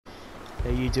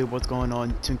Hey YouTube, what's going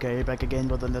on? Tunke back again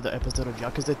with another episode of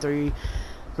Yakuza 3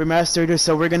 Remastered.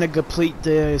 So we're gonna complete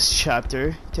this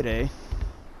chapter today.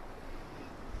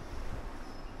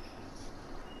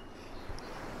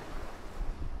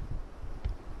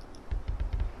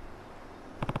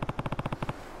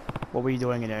 What were you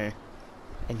doing in there?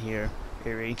 In here,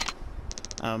 Eri?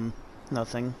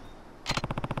 Nothing.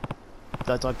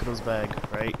 That's Akuto's bag,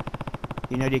 right?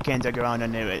 You know you can't dig around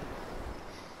in it.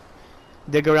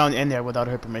 Dig around in there without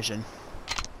her permission.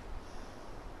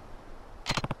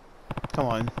 Come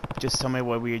on, just tell me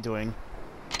what we were doing.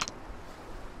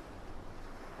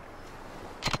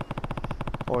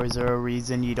 Or is there a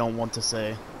reason you don't want to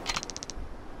say?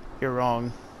 You're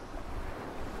wrong.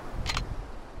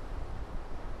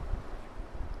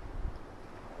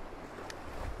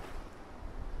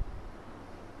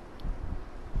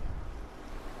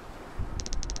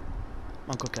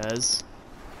 Uncle Kaz,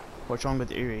 what's wrong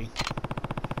with Eri?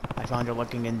 I found her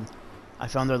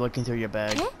looking through your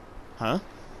bag. Huh?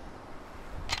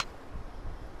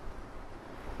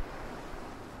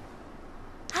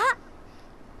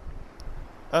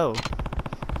 Oh.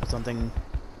 Something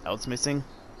else missing?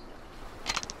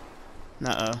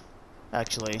 Nuh-uh.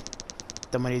 Actually,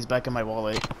 the money's back in my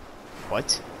wallet.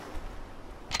 What?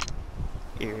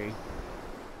 Eri.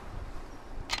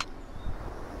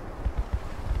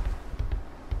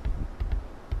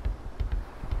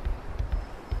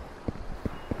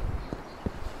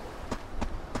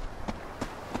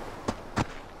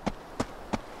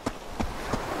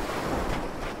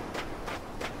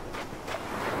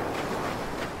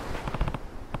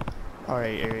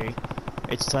 Alright, Eri.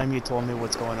 It's time you told me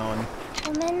what's going on.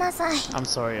 I'm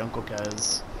sorry, Uncle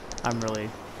Kaz. I'm really,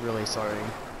 really sorry.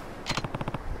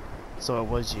 So it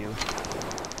was you.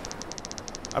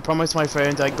 I promised my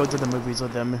friends I'd go to the movies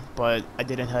with them, but I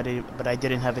didn't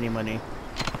have any money.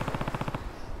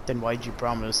 Then why'd you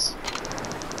promise?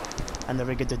 I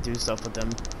never get to do stuff with them.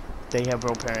 They have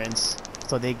real parents,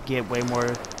 so they get way more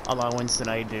allowance than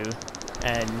I do.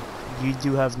 And you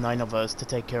do have 9 of us to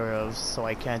take care of, so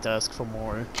I can't ask for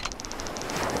more.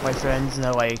 My friends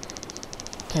know I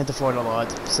can't afford a lot,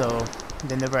 so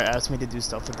they never asked me to do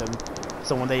stuff with them.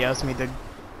 So when they asked me to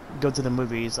go to the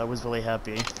movies, I was really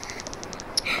happy.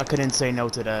 I couldn't say no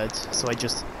to that, so I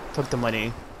just took the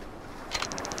money.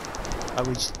 I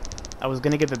was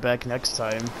gonna give it back next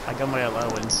time. I got my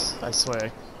allowance, I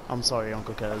swear. I'm sorry,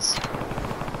 Uncle Kaz.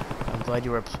 I'm glad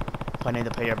you were planning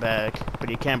to pay her back, but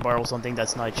you can't borrow something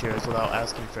that's not yours without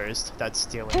asking first. That's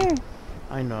stealing.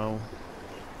 I know.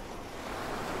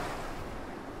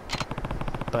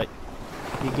 But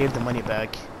you gave the money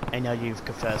back, and now you've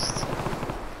confessed.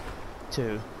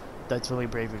 Too. That's really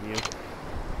brave of you.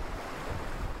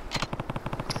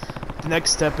 The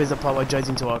next step is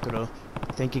apologizing to Akuto.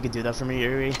 Think you could do that for me,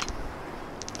 Eri?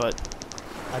 But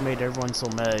I made everyone so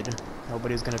mad.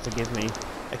 Nobody's gonna forgive me.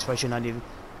 Especially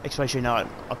not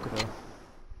Akuto.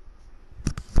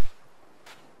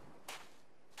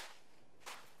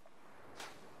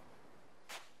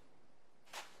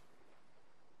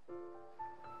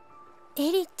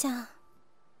 Eri-chan.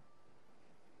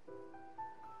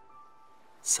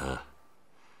 さあ、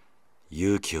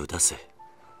勇気を出せ。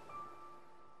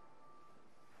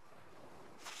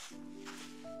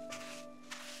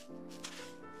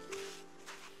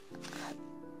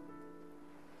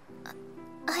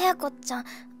綾子ちゃん、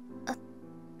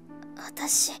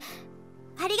私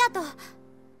ありがとう。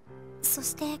そ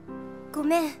してご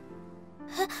めん。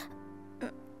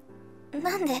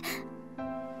なん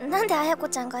で綾子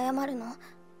ちゃんが謝るの？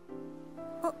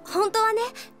本当はね、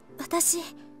私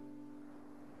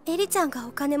エリちゃんが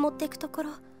お金持ってくところ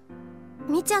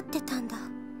見ちゃってたんだ。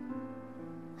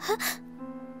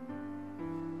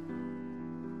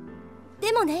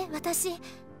でもね、私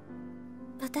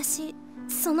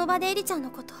その場でエリちゃん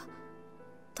のこと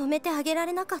止めてあげら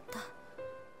れなかった。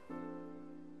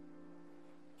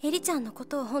エリちゃんのこ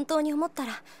とを本当に思った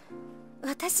ら、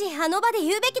私あの場で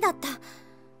言うべきだった。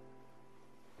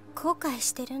後悔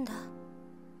してるんだ。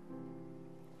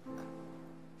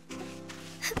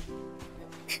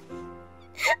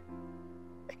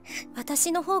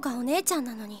私の方がお姉ちゃん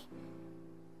なのに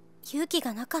勇気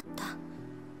がなかった。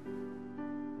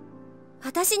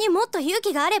私にもっと勇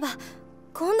気があれば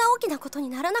こんな大きなことに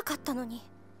ならなかったのに。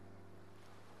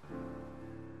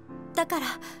だから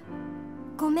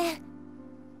ごめん。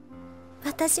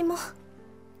私も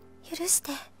許し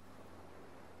て。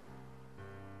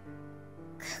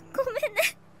ごめん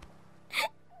ね。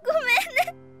ごめん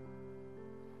ね。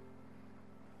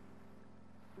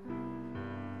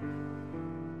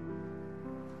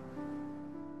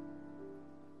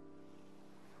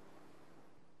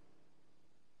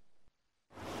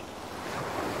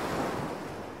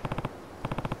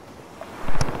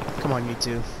Come on, you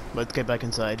two. Let's get back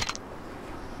inside.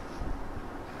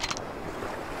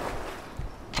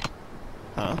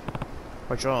 Huh?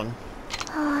 What's wrong?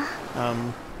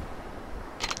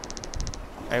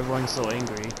 Everyone's so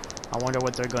angry. I wonder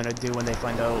what they're gonna do when they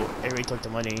find out Eri took the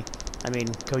money. I mean,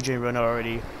 Koji and Runa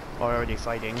are already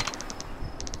fighting.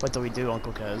 What do we do,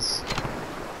 Uncle Kaz?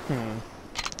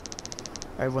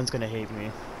 Everyone's gonna hate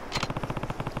me.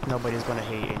 Nobody's gonna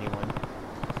hate anyone.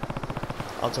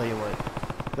 I'll tell you what.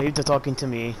 Leave the talking to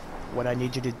me. What I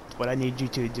need you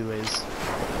to do is.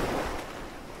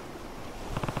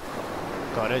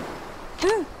 Got it?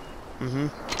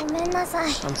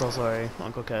 I'm so sorry,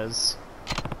 Uncle Kaz.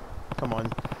 Come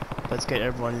on. Let's get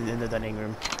everyone in the dining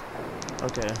room.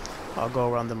 Okay. I'll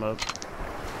go round them up.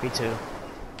 Me too.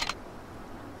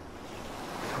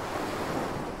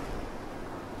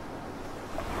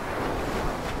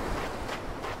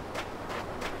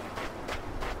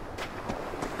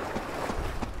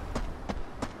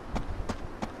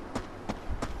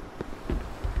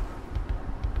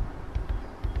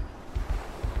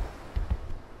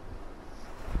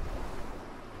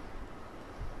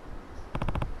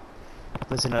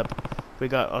 Listen up. We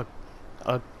got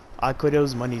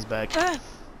Akudo's money's back.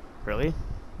 Really?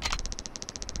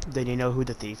 Then you know who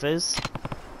the thief is?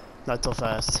 Not so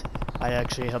fast. I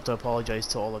actually have to apologize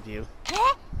to all of you.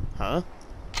 Huh?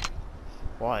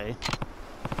 Why?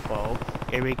 Well,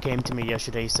 Eri came to me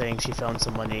yesterday saying she found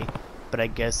some money, but I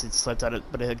guess it slipped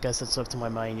my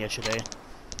mind yesterday.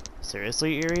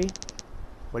 Seriously, Eri?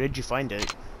 Where did you find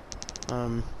it?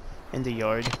 In the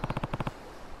yard.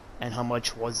 And how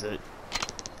much was it?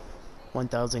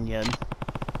 1,000 yen.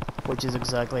 Which is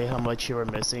exactly how much you were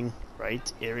missing,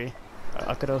 right, Eri?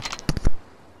 Akudo?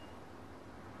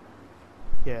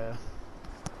 Yeah.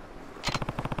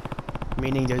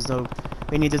 Meaning there's a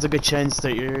good chance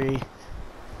that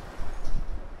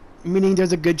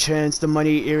there's a good chance the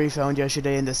money Eri found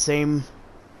yesterday is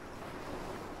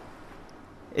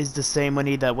the same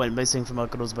money that went missing from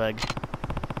Akudo's bag.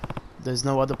 There's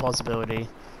no other possibility,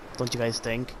 don't you guys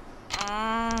think?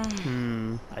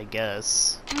 I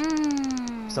guess.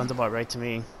 Sounds about right to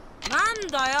me.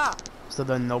 So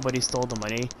then nobody stole the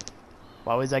money?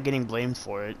 Why was I getting blamed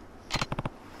for it?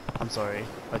 I'm sorry,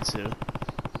 Atsu.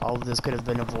 All of this could have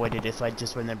been avoided if I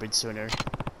just remembered sooner.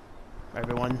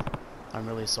 Everyone, I'm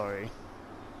really sorry.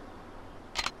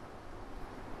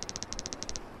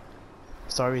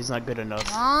 Sorry is not good enough.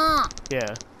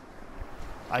 Yeah.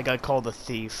 I got called a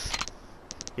thief.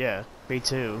 Yeah, me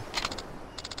too.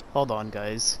 Hold on,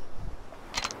 guys.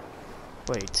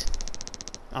 Wait.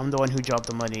 I'm the one who dropped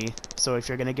the money, so if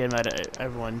you're gonna get mad at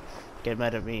everyone, get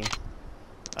mad at me.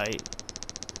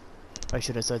 I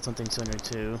should have said something sooner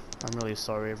too. I'm really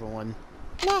sorry, everyone.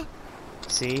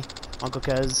 See? Uncle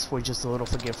Kaz, we're just a little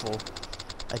forgetful.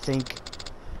 I think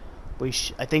we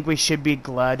should be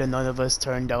glad that none of us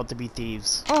turned out to be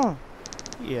thieves.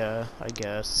 Yeah, I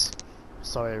guess.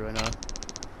 Sorry, Runa.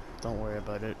 Don't worry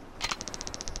about it.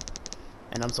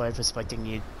 And I'm sorry for suspecting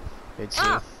you. It's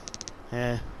you.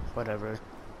 Whatever.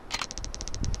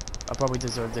 I probably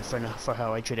deserved it for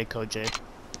how I treated Koji.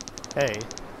 Hey,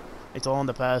 it's all in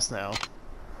the past now.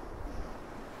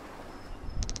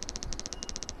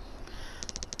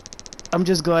 I'm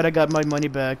just glad I got my money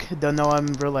back, though now I'm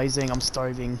realizing I'm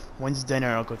starving. When's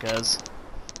dinner, Uncle Kaz?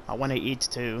 I want to eat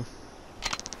too.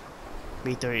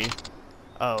 Me three.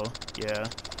 Oh, yeah.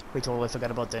 We totally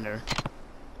forgot about dinner.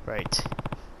 Right.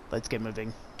 Let's get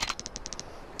moving.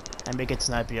 And make it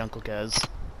snappy, Uncle Kaz.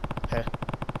 Heh.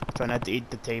 Try not to eat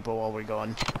the table while we're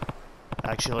gone.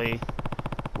 Actually,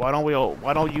 why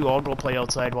don't you all go play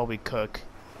outside while we cook?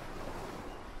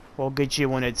 We'll get you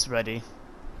when it's ready.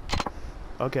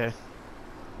 Okay.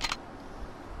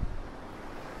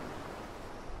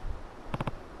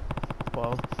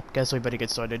 Well, guess we better get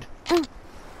started.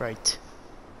 Right.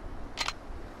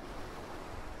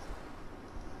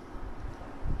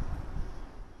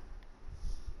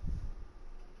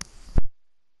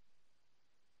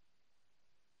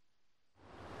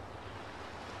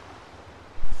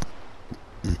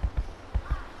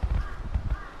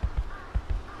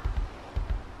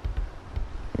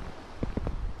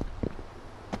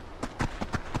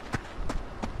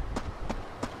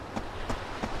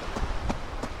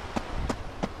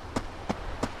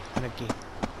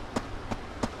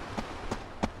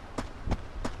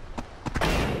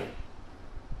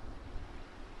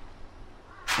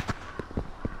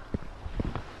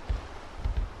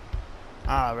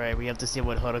 Alright, we have to see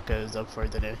what Haruka is up for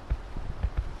today.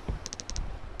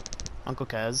 Uncle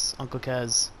Kaz, Uncle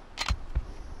Kaz.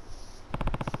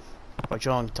 What's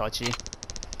wrong, Tachi?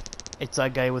 It's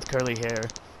that guy with curly hair.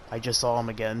 I just saw him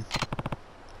again.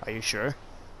 Are you sure?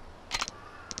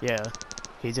 Yeah,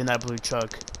 he's in that blue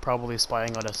truck, probably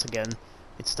spying on us again.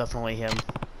 It's definitely him.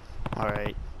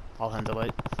 Alright, I'll handle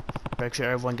it. Make sure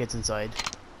everyone gets inside.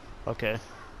 Okay.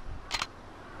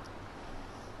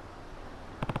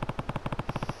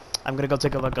 I'm gonna go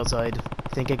take a look outside.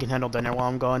 Think I can handle dinner while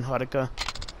I'm gone, Haruka?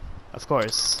 Of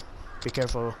course. Be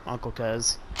careful, Uncle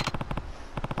Kaz.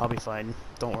 I'll be fine,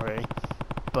 don't worry.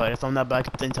 But if I'm not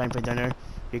back in time for dinner,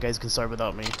 you guys can start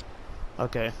without me.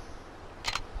 Okay.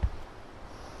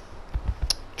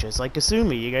 Just like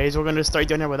Kasumi, you guys were gonna start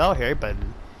dinner without her, but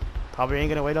probably ain't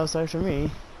gonna wait outside for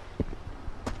me.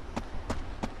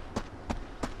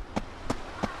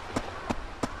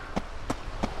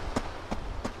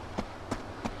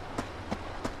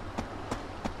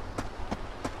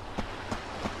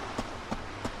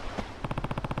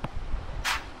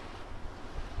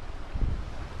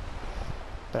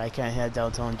 But I can't head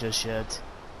downtown just yet.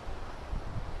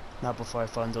 Not before I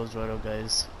find those Roto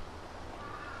guys.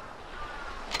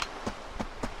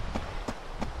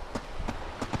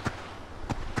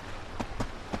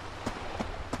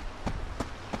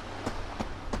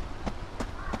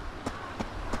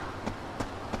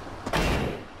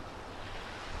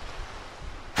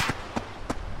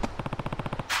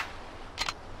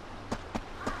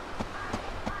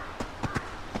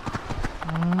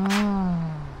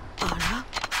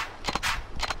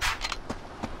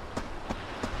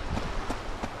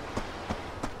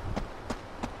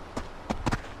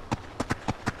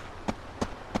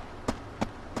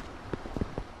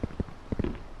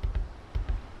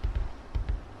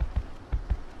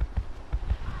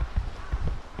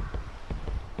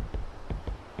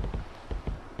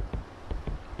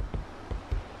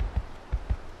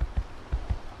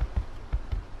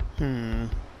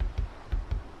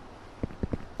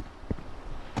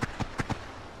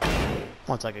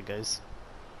 One second, guys.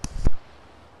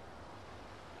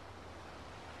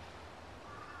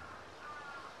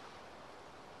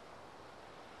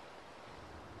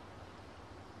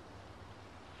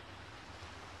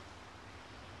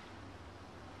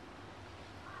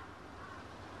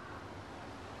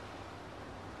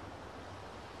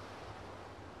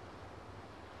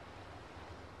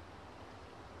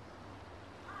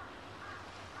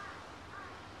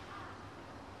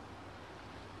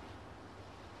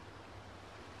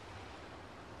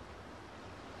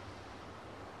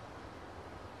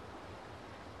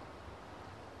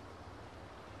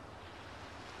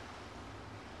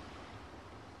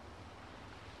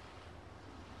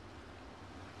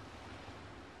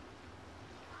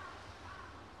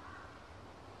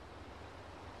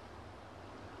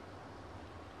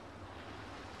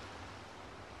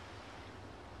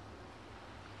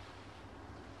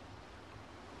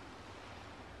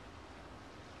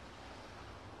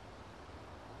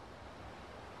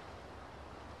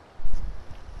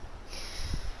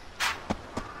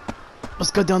 Let's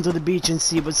go down to the beach and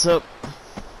see what's up.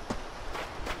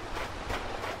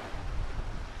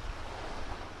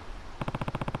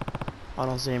 I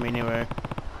don't see him anywhere.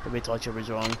 Maybe Toucher was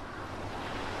wrong.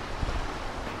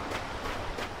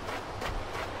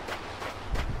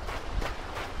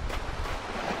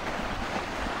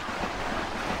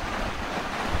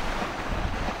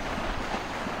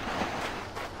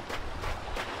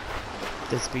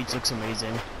 This beach looks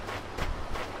amazing.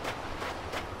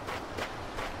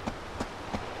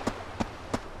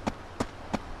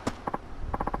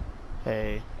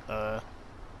 Hey,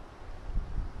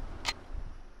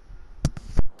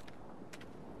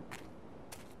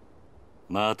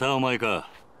またお前か。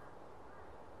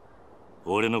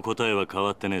俺の答えは変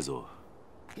わってねえぞ。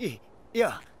い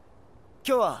や、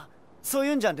今日はそうい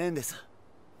うんじゃねえんです。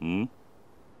ん？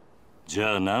じ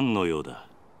ゃあ何の用だ？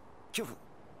今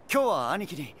日は兄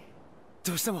貴に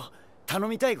どうしても頼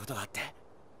みたいことがあって。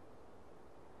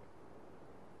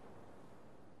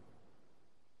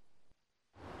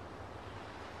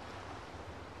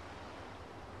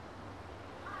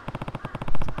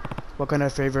What kind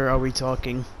of favor are we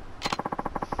talking?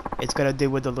 It's gotta do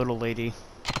with the little lady.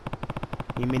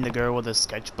 You mean the girl with the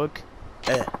sketchbook?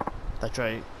 That's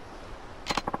right.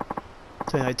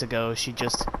 2 nights ago, she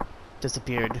just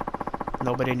disappeared.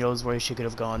 Nobody knows where she could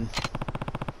have gone.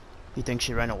 You think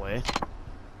she ran away?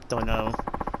 Don't know.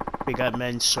 We got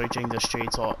men searching the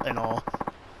streets and all,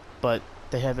 but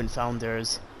they haven't found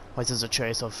theirs. Like there's a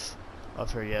trace of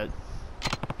her yet.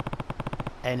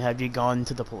 And have you gone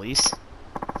to the police?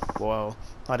 Well,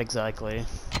 not exactly.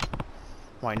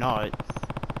 Why not?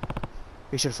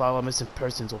 We should file a missing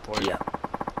persons report. Yeah.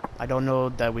 I don't know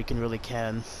that we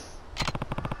can.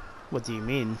 What do you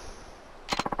mean?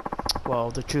 Well,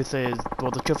 the truth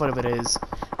of it is,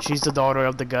 she's the daughter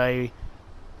of the guy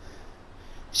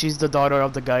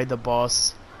the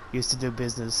boss used to do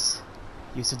business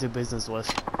with.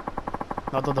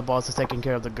 Not that the boss is taking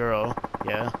care of the girl,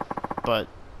 yeah, but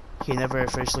he never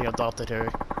officially adopted her.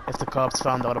 If the cops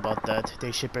found out about that,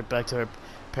 they ship her back to her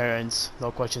parents,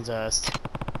 no questions asked.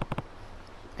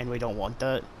 And we don't want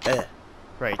that.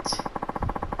 Right.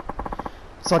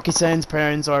 Saki-san's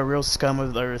parents are a real scum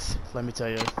of the earth, let me tell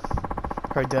you.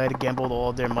 Her dad gambled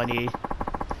all their money,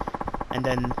 and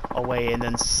then away, and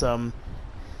then some,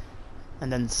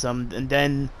 and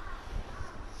then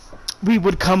we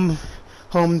would come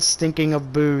home stinking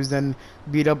of booze and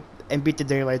beat the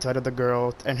daylights out of the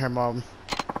girl and her mom.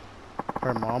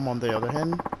 Her mom, on the other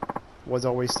hand, was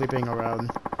always sleeping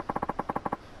around,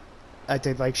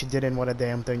 acting like she didn't want a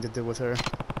damn thing to do with her.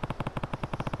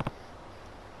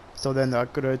 So then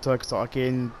Akira took Saki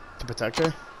in to protect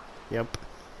her? Yep.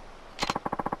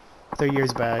 3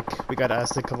 years back, we got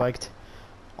asked to collect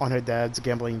on her dad's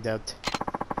gambling debt.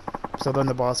 So then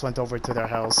the boss went over to their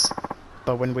house.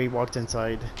 But when we walked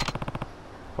inside,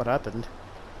 what happened?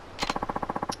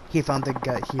 He found the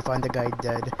guy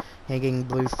dead, hanging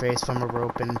blue face from a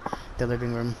rope in the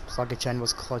living room. Saki-chan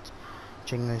was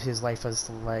clutching his life as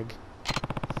the leg.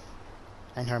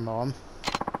 And her mom,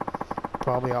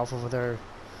 probably off of her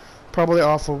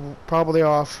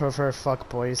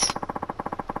fuckboys.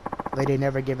 Lady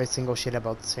never gave a single shit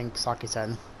about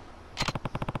Saki-san,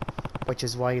 which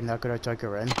is why Nakura took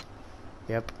her in.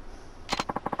 Yep.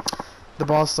 The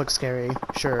boss looks scary,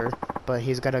 sure, but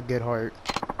he's got a good heart.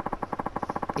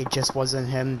 It just wasn't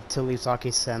him to leave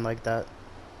Saki-san like that.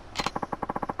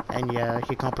 And yeah,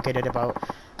 he complicated about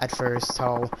at first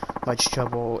how much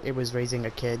trouble it was raising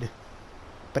a kid,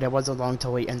 but it wasn't long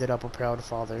till he ended up a proud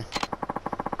father.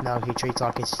 Now he treats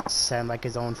Saki-san like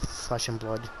his own flesh and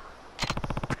blood.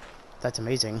 That's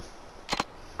amazing.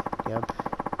 Yep.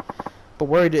 But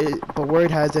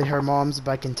word has it her mom's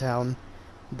back in town,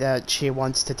 that she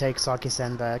wants to take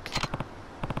Saki-san back.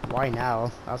 Why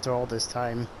now, after all this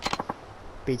time?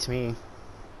 Beats me.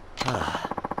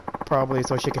 Probably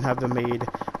so she can have the maid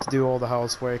to do all the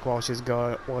housework while she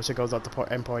goes out to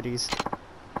parties.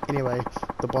 Anyway,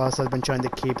 the boss has been trying to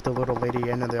keep the little lady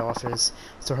in the office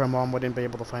so her mom wouldn't be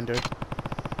able to find her,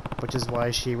 which is why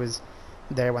she was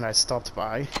there when I stopped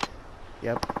by.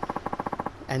 Yep.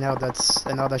 And now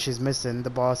that she's missing, the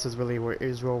boss is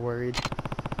real worried.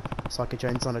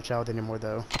 Saki-chan's not a child anymore,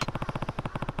 though.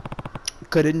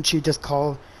 Couldn't she just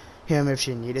call him if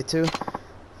she needed to?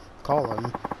 Call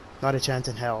him. Not a chance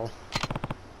in hell.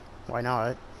 Why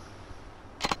not?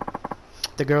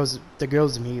 The girl's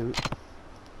mute.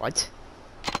 What?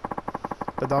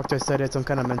 The doctor said it's some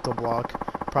kind of mental block,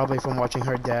 probably from watching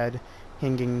her dad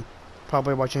hanging,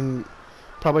 probably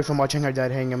from watching her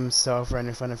dad hang himself right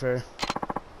in front of her.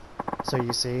 So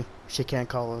you see, she can't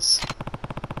call us.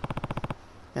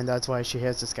 And that's why she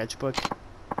has the sketchbook.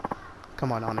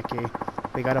 Come on, Aniki.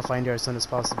 We gotta find her as soon as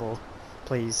possible.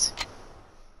 Please.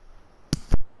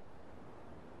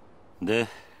 で、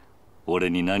俺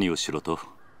に何をしろと？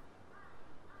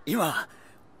今、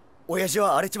親父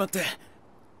は荒れちまって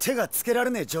手がつけられ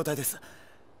ねえ状態です。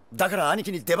だから兄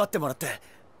貴に出張ってもらって、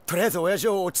とりあえず親父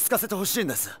を落ち着かせてほしいん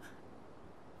です。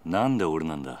なんで俺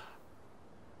なんだ？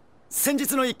先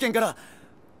日の一件から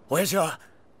親父は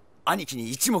兄貴に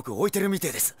一目置いてるみて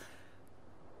えです。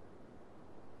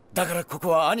だからここ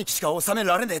は兄貴しか収め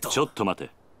られねえと。ちょっと待て。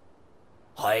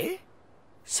はい？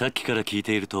さっきから聞い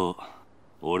ていると、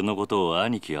俺のことを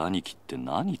兄貴兄貴って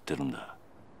何言ってるんだ？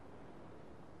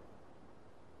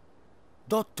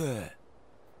だって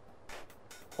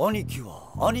兄貴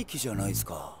は兄貴じゃないです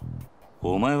か。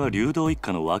お前は竜道一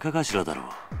家の若頭だろう。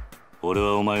俺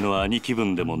はお前の兄貴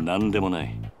分でも何でもな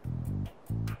い。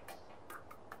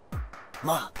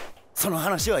まあその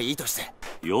話はいいとし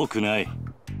て。よくない。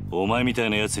お前みたい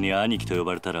なやつに兄貴と呼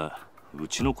ばれたらう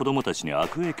ちの子供たちに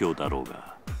悪影響だろう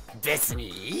が。別に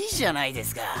いいじゃないで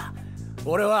すか。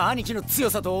俺は兄貴の強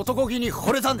さと男気に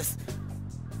惚れたんです。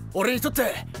俺にとっ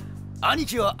て兄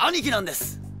貴は兄貴なんで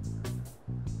す。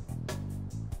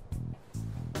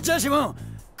じゃあシモン、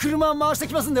車回して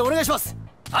きますんでお願いします。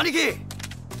兄貴。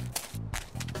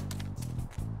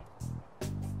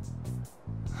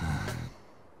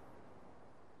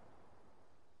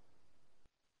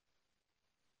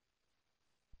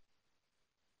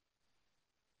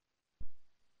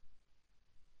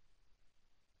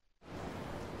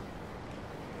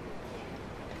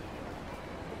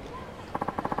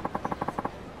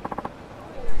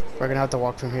We're gonna have to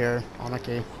walk from here,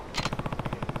 Anaki.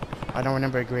 I don't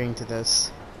remember agreeing to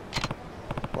this.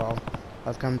 Well,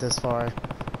 I've come this far.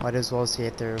 Might as well see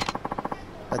it through.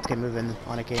 Let's get moving,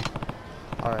 Anaki.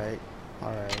 Alright,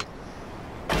 alright.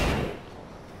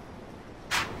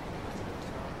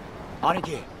 兄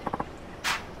貴、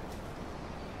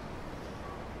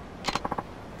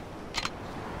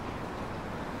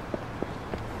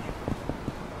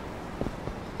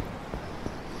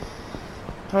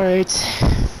Alright,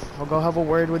 I'll go have a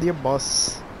word with your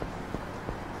boss.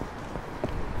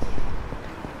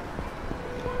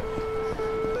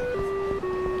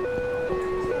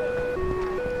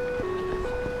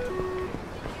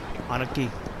 Anarchy.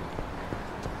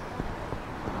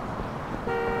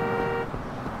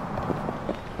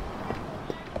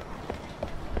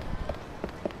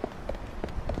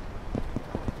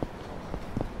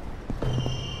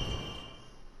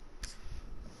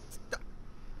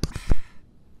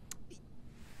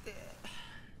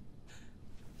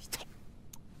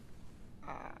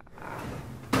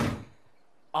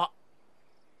 Ah,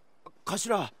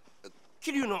 頭、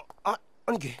桐生の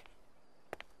兄貴。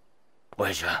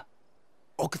親父は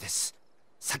奥です。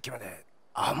さっきまで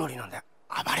青森飲んで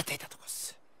暴れていたとこで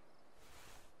す。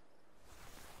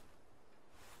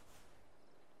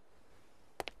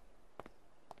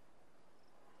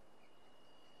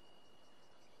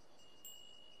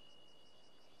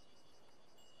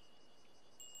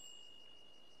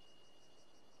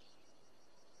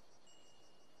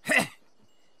へっ、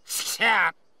し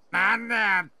ゃ、なんだ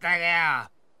よったけよ。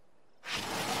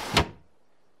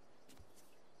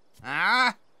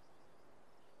あ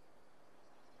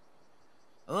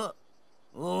あ、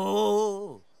お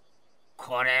お、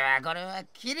これは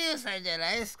桐生さんじゃ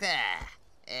ないですか。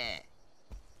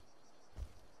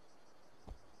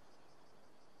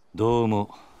どう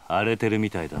も荒れてる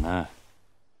みたいだな。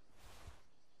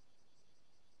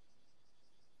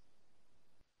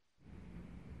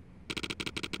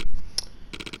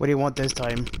What do you want this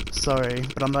time? Sorry,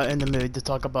 but I'm not in the mood to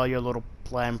talk about your little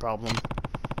plan problem.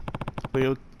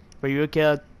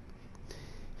 Ryuka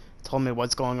told me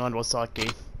what's going on with Saki.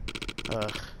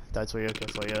 That's Ryuka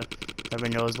for you. Never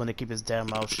knows when to keep his damn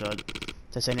mouth shut.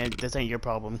 This ain't your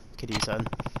problem, Kitty said.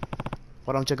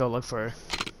 Why don't you go look for her?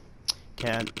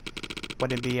 Can't.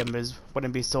 Wouldn't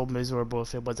be so miserable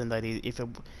if it wasn't that if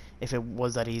it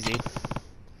was that easy.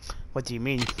 What do you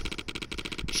mean?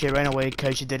 She ran away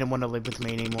because she didn't want to live with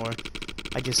me anymore.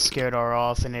 I just scared her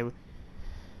off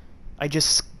I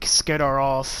just scared her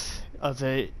off of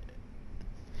it.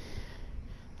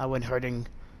 I went hunting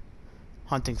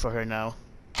for her now.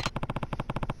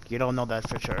 You don't know that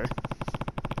for sure.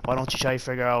 Why don't you try to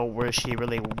figure out why she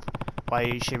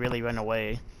really ran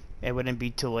away? It wouldn't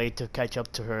be too late to catch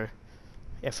up to her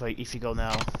if you go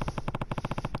now.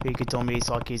 Ryuki told me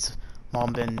Saki's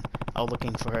mom been out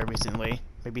looking for her recently.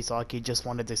 Maybe Saki just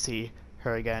wanted to see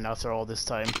her again after all this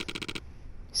time.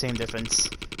 Same difference.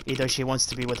 Either she wants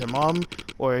to be with her mom,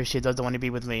 or she doesn't want to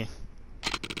be with me.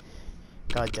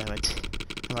 God damn it.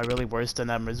 Am I really worse than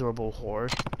that miserable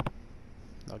whore?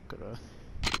 Not gonna.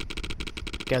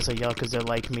 Guess a Yakuza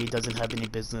like me doesn't have any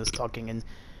business talking and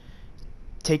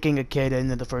taking a kid in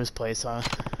the first place, huh?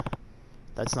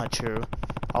 That's not true.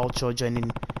 All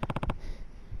children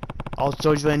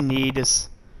need is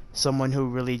someone who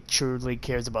really truly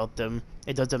cares about them.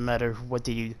 It doesn't matter what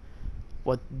you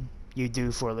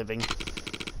do for a living.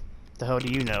 The hell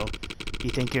do you know? You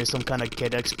think you're some kind of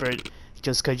kid expert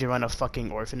just cause you run a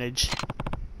fucking orphanage?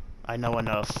 I know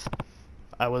enough.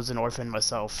 I was an orphan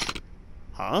myself.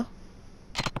 Huh?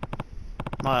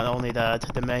 Not only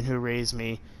that, the man who raised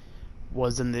me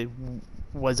was in the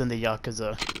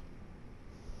Yakuza.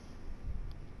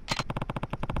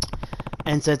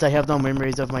 And since I have no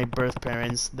memories of my birth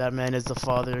parents, that man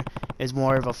is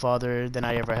more of a father than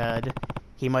I ever had.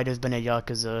 He might have been a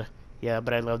Yakuza, yeah,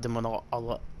 but I loved him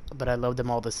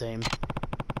all the same.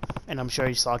 And I'm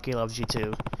sure Saki loves you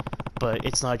too. But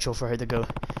it's natural for her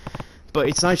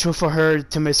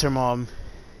to miss her mom.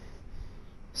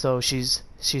 So she's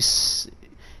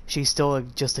still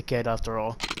just a kid after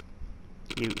all.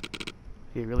 You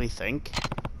really think?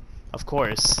 Of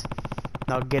course.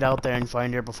 Now get out there and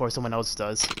find her before someone else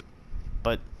does.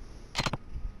 But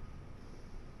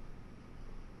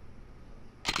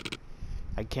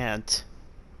I can't.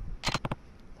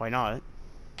 Why not?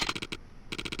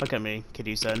 Look at me,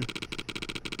 Kitty said.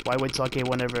 Why would Saki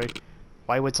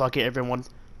ever want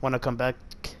to come back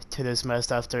to this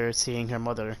mess after seeing her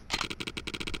mother?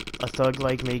 A thug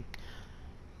like me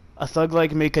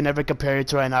can never compare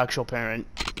to an actual parent.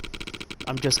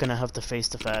 I'm just gonna have to face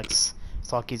the facts.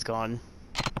 Saki's gone.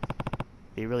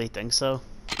 You really think so?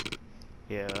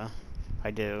 Yeah,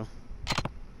 I do.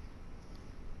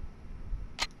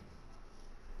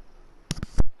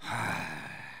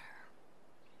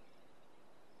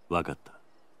 Wakata.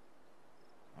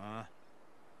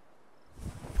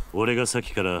 俺が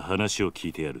先から話を聞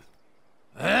いてやる。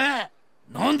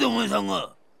なんでお前さん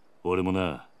が？俺も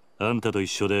な、あんたと一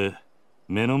緒で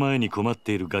目の前に困っ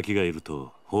ているガキがいる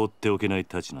と放っておけない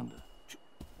たちなんだ。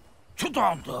ちょっと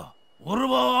あんた、俺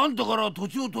はあんたから土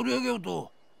地を取り上げよう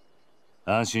と。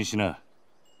安心しな。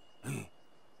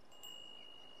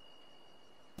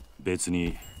別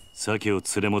に鮭を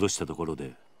連れ戻したところ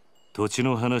で土地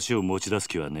の話を持ち出す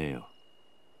気はねえよ。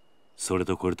それ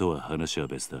とこれとは話は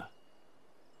別だ。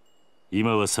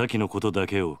今は鮭のことだ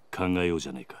けを考えようじ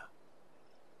ゃねえか。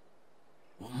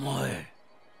お前。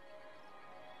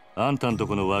あんたんと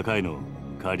この若いの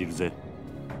借りるぜ。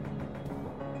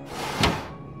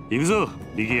行くぞ、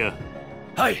力也。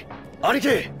はい、兄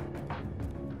貴。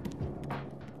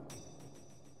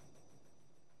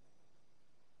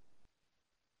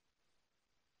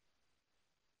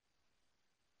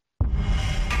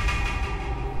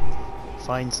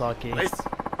Fine, Saki. Nice.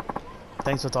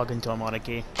 Thanks for talking to him,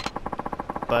 Aniki.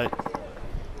 But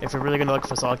if you're really gonna look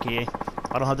for Saki,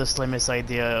 I don't have the slightest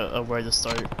idea of where to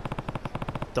start.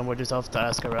 Then we'll just have to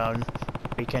ask around.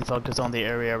 We can focus on the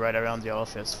area right around the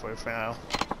office for now.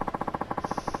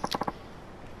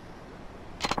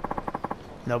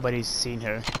 Nobody's seen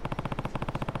her.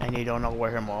 And you don't know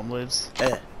where her mom lives?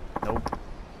 Nope.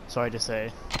 Sorry to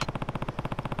say.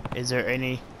 Is there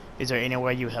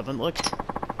anywhere you haven't looked?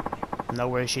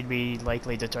 Nowhere she'd be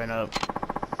likely to turn up.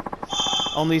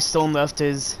 Only stone left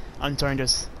is unturned.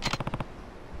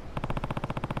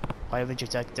 Why haven't you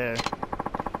checked there?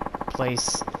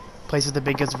 Place with the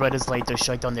biggest reddest light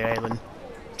district on the island.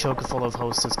 Choke full of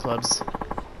hostess clubs.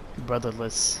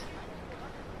 Brotherless.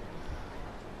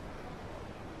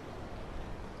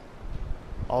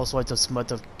 All sorts of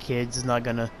smut of kids not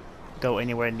gonna go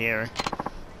anywhere near.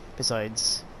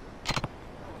 Besides,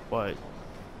 what?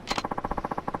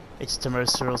 It's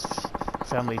Mercer's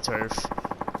family turf.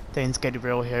 Things get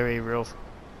real hairy real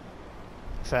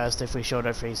fast if we showed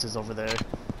our faces over there.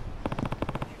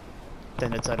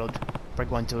 Then it's settled. We're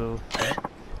going to...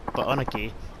 But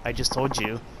Anaki, I just told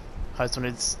you. Hudson,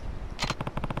 it's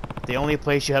the only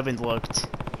place you haven't looked.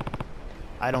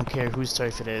 I don't care whose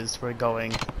turf it is, we're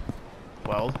going.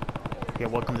 Well, you're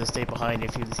welcome to stay behind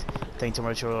if you think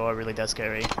Mercer are really that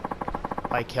scary.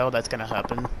 Like hell, that's gonna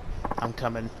happen. I'm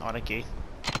coming, Anaki.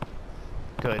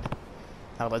 Good.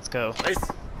 Now let's go.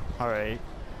 Nice. Alright.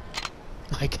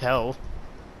 Like hell.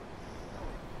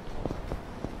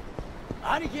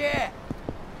 Aniki!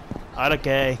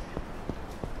 Anaki!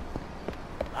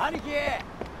 Aniki!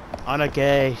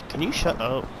 Anaki! Can you shut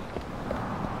up?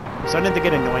 I'm starting to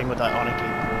get annoying with that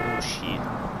Anaki bullshit.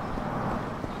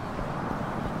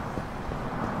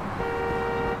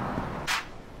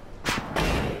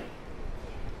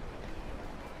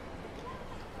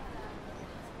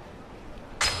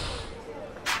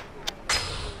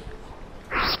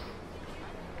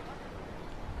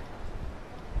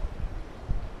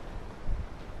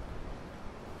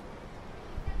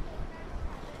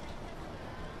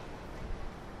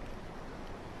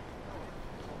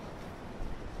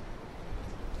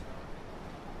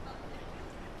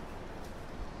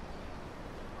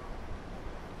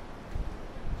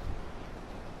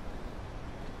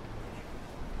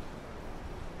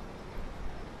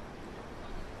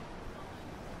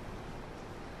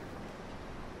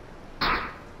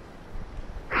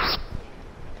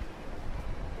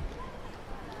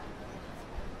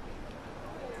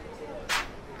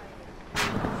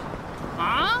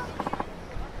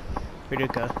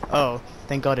 Ruduka. Oh,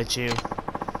 thank God it's you.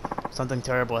 Something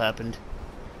terrible happened.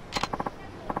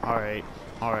 Alright,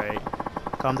 alright.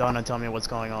 Calm down and tell me what's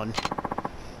going on.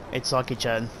 It's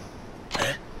Saki-chan.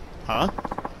 Huh?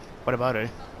 What about her?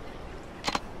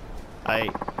 I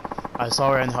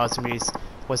saw her in Hatsumi's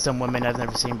with some women I've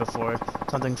never seen before.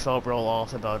 Something felt real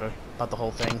off about her, about the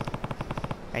whole thing.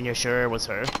 And you're sure it was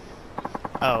her?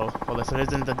 Oh, well if it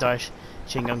isn't the Dash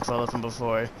Shingung fella from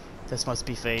before, this must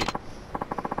be fate.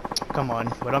 Come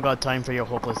on, we don't got time for your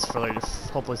hopeless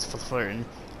flirting.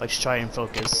 Let's try and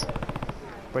focus.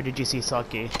 Where did you see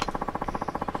Saki?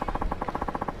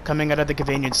 Coming out of the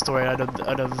convenience store, at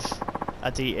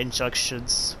the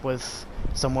instructions with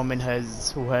some woman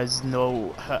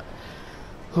who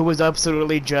was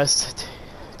absolutely dressed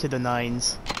to the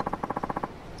nines.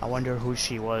 I wonder who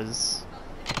she was.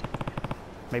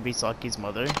 Maybe Saki's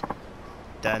mother?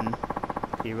 Then,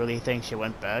 you really think she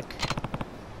went back?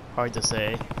 Hard to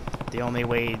say. The only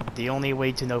way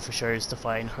to know for sure is to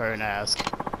find her and ask.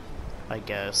 I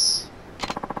guess.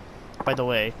 By the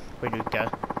way, Ruduka,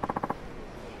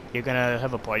 you're gonna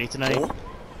have a party tonight? Oh?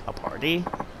 A party?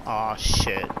 Aw,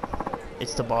 shit.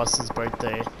 It's the boss's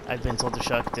birthday. I've been so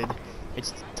distracted.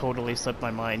 It's totally slipped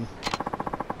my mind.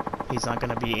 He's not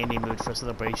gonna be in any mood for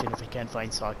celebration if he can't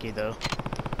find Saki, though.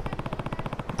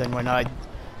 Then we're not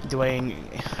doing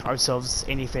ourselves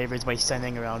any favors by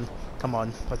standing around. Come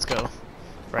on, let's go.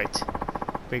 Right.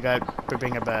 We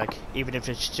bring her back, even if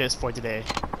it's just for today.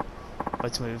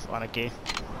 Let's move, Anaki.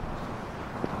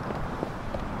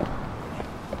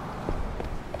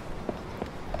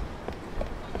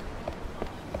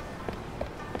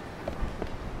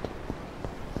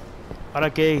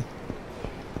 Anaki!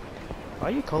 Why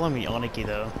are you calling me Anaki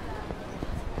though?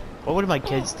 What would my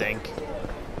kids think?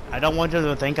 I don't want them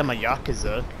to think I'm a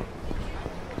Yakuza.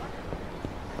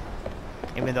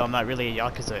 Even though I'm not really a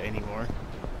Yakuza anymore.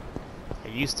 I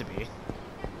used to be.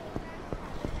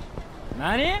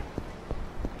 Nani?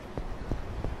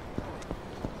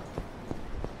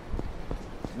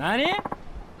 Nani?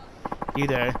 You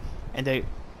there? And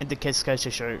the kid sketch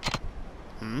a shirt.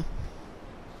 Hmm?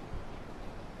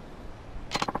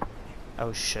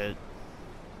 Oh shit.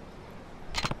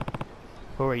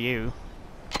 Who are you?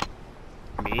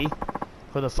 Me?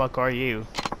 Who the fuck are you?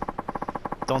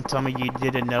 Don't tell me you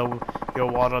didn't know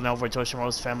you're waddling over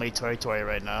Toshimaru's family territory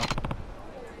right now.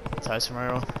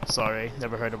 Toshimaru? Sorry,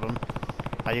 never heard of him.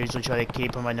 I usually try to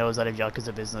keep my nose out of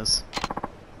Yakuza business.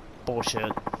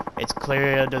 Bullshit. It's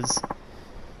clear as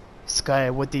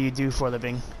sky. What do you do for a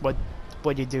living? What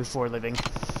do you do for a living?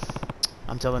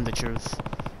 I'm telling the truth.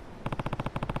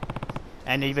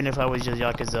 And even if I was just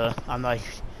Yakuza, I'm not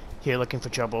here looking for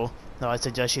trouble. No, I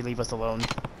suggest you leave us alone.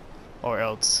 Or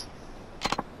else.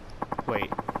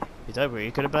 Wait, is that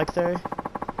Rikuda back there?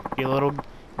 Your little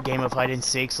game of hide and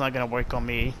seek's not gonna work on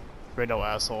me, Riddle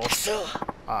asshole.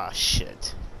 Ah,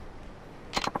 shit.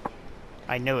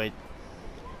 I knew it.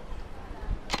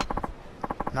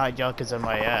 Not Yakuza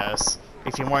my ass.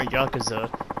 If you weren't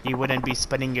Yakuza, you wouldn't be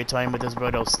spending your time with this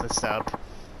Riddle step.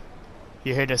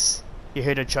 You're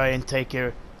here to try and take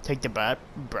the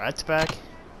brats back?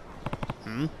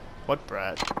 Hmm? What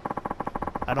brat?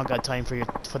 I don't got time for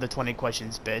the 20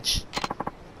 questions, bitch.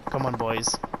 Come on, boys.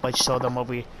 Let's show them what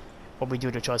we do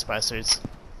to trespassers.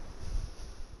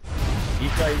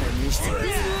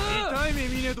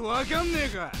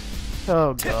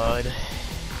 Oh god.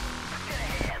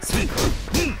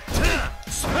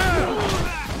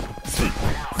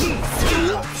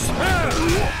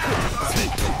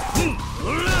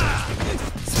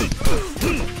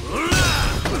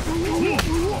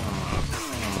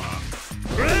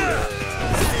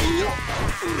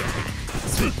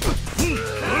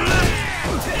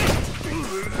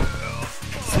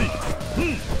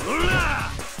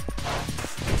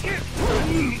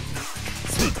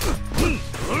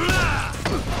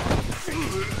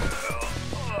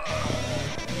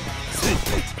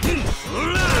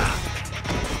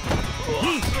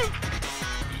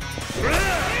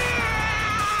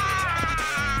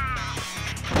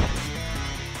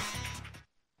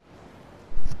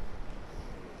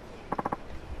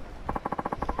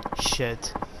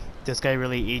 Shit. This guy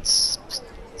really eats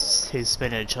his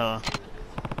spinach, huh?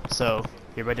 So,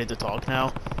 you ready to talk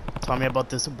now? Tell me about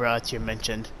this brat you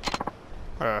mentioned.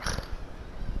 Ugh.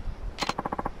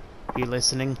 You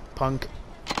listening, punk?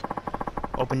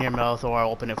 Open your mouth or I'll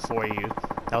open it for you.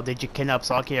 Now, did you kidnap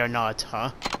Saki or not,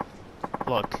 huh?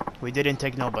 Look, we didn't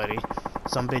take nobody.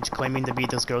 Some bitch claiming to be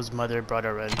this girl's mother brought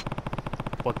her in.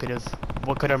 What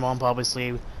could her mom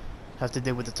obviously have to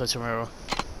do with the Toshimaru?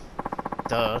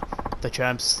 Duh. The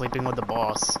tramp's sleeping with the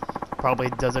boss.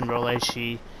 Probably doesn't realize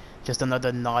she just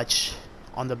another notch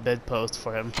on the bedpost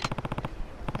for him.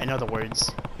 In other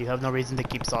words, you have no reason to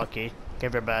keep Saki.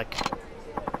 Give her back.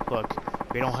 Look,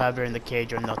 we don't have her in the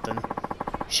cage or nothing.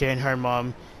 She and her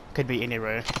mom could be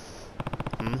anywhere.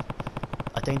 Hmm?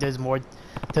 I think there's more to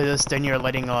this than you're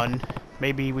letting on.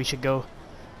 Maybe we should go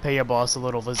pay your boss a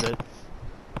little visit.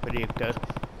 Ryuka,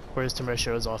 where's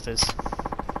Tomoshiro's office?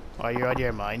 Are you out of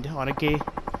your mind, Anaki?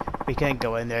 We can't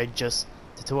go in there, just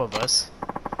the two of us.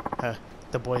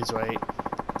 The boy's right.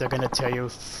 They're gonna tear you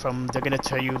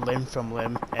limb from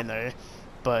limb in there.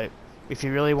 But if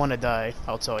you really want to die,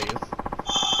 I'll tell you.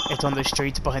 It's on the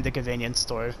streets behind the convenience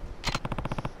store.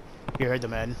 You heard the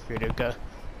man, Ryuka.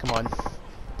 Come on.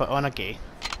 But Anaki.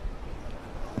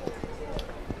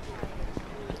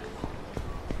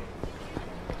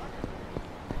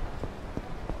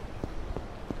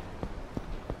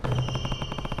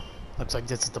 Looks like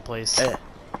this is the place.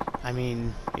 I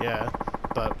mean, yeah,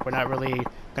 but we're not really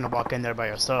gonna walk in there by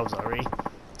ourselves, are we?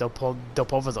 They'll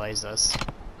pulverize us.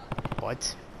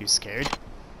 What? You scared?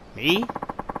 Me?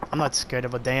 I'm not scared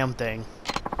of a damn thing.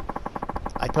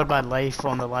 I'd put my life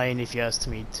on the line if you asked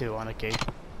me to, Anaki.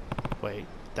 Wait,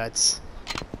 that's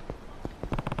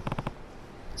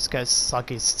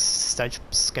Saki's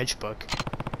sketchbook.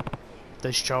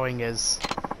 This drawing is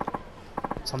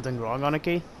something wrong,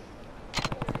 Anaki?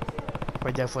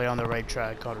 We're definitely on the right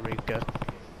track, Rika.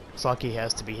 Saki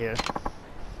has to be here.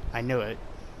 I knew it.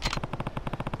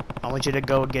 I want you to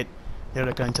go get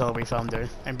Ryuka until we found her,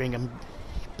 and bring him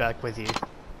back with you.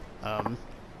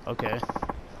 Okay.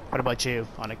 What about you,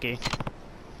 Anaki?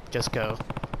 Just go.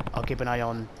 I'll keep an eye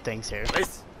on things here.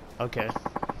 Please. Okay.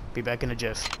 Be back in a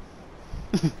jiff.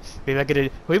 Maybe I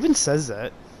could. Who even says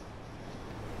that?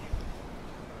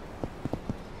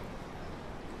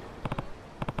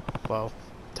 Well,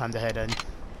 time to head in.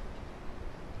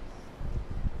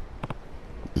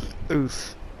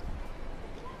 Oof.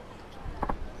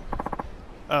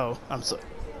 Oh, I'm so.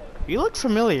 You look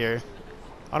familiar.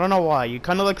 I don't know why. You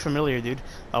kind of look familiar, dude.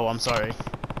 Oh, I'm sorry.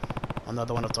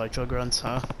 Another one of Taicho grunts,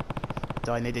 huh?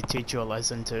 Do I need to teach you a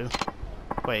lesson too?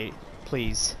 Wait,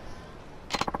 please.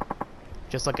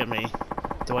 Just look at me.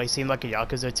 Do I seem like a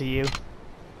Yakuza to you?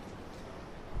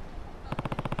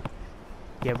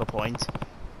 You have a point.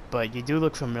 But you do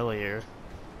look familiar.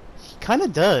 He kinda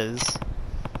does.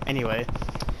 Anyway.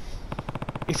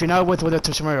 If you're not with the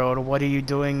Toshimuro, what are you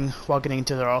doing walking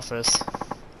into their office?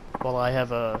 Well, I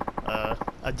have a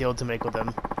deal to make with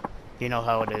them. You know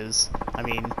how it is. I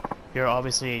mean, you're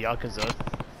obviously a Yakuza.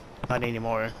 Not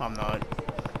anymore, I'm not.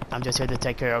 I'm just here to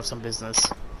take care of some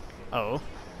business. Oh.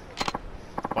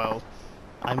 Well,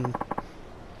 I'm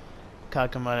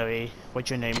Kakamari. What's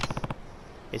your name?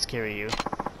 It's Kiryu.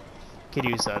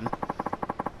 Kiryu-san.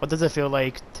 What does it feel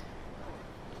like?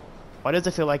 Why does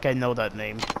it feel like I know that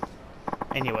name?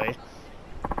 Anyway,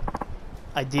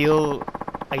 I deal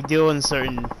in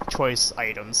certain choice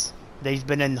items. They've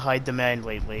been in high demand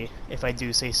lately, if I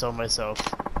do say so myself.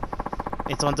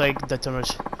 It's on like the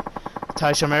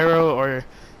Tashimero or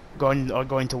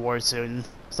going to war soon.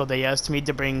 So they asked me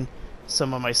to bring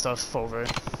some of my stuff over.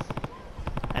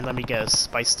 And let me guess,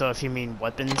 by stuff you mean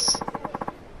weapons?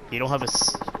 You don't have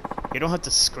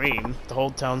to scream. The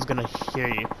whole town's gonna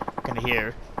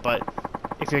hear. But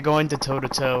if you're going to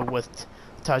toe-to-toe with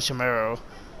Tashimero,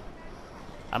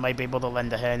 I might be able to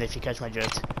lend a hand if you catch my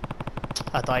drift.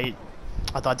 I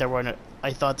thought they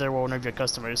were one of your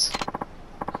customers.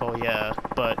 Oh yeah,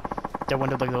 but they're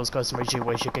one of those customers you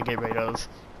wish you could get rid of,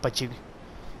 but you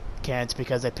can't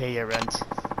because they pay your rent.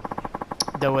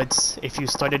 Though if you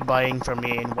started buying from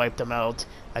me and wiped them out,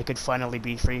 I could finally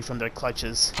be free from their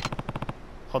clutches.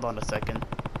 Hold on a second.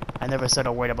 I never said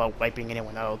a word about wiping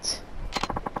anyone out.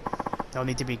 No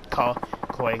need to be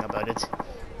coying about it.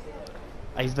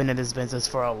 I've been in this business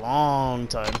for a long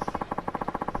time.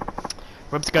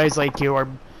 Ripped guys like you are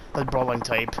the brawling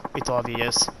type. It's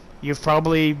obvious. You've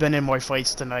probably been in more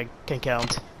fights than I can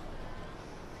count.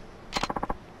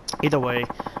 Either way,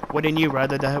 wouldn't you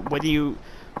rather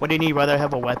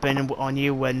have a weapon on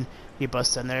you when you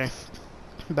bust in there?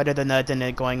 Better than that than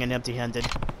it going in empty-handed.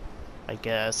 I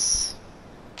guess.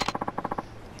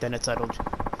 Then it's settled.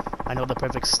 I know the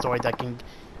perfect store that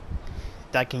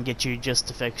can get you just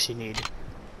the fix you need.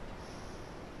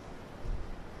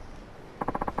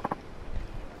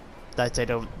 That's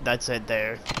it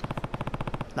there.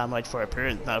 Not much for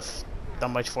appearances.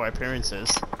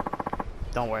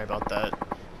 Don't worry about that.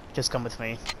 Just come with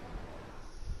me.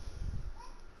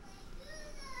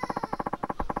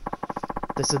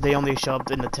 This is the only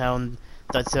shop in the town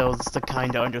that sells the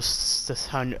kind of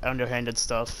underhanded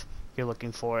stuff you're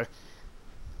looking for.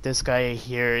 This guy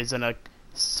here is an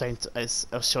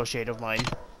associate of mine.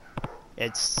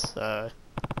 It's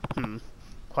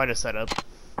quite a setup.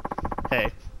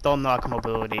 Hey, don't knock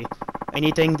mobility.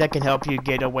 Anything that can help you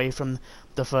get away from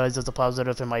the fuzz is a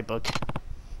positive in my book.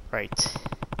 Right.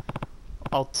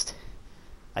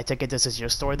 I take it this is your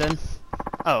store then?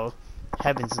 Oh,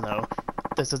 heavens no.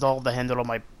 This is all the handle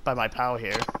by my pal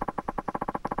here.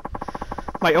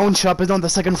 My own shop is on the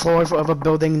second floor of a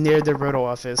building near the redo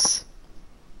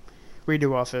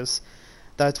office.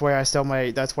 That's where I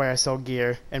sell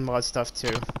gear and mod stuff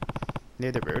too.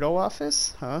 Near the redo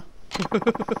office? Huh?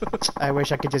 I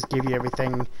wish I could just give you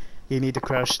everything you need to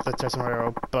crush the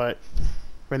Tesoro, but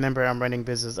remember I'm running a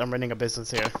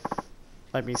business here.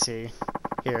 Let me see.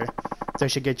 Here. So I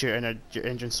should get your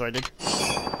engine started.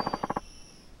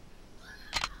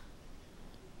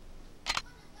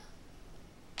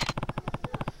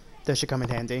 That should come in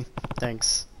handy.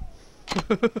 Thanks.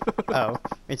 Oh,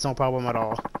 it's no problem at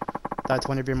all. That's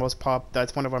one of our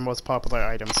most popular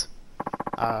items.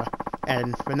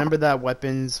 And remember that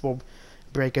weapons will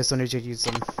break as soon as you use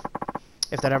them.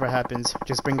 If that ever happens,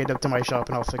 just bring it up to my shop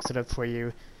and I'll fix it up for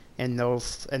you in no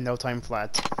time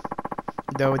flat.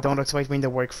 Though don't expect me to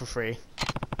work for free.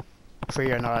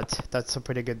 Free or not, that's a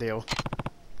pretty good deal.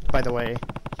 By the way,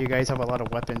 you guys have a lot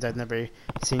of weapons I've never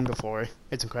seen before.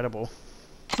 It's incredible.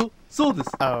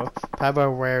 Oh, Pablo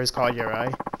Rare is called your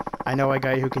eye. I know a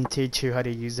guy who can teach you how to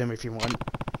use them if you want.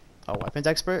 A weapons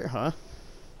expert, huh?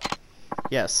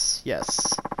 Yes.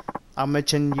 I'll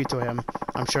mention you to him.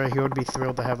 I'm sure he would be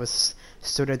thrilled to have a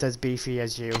student as beefy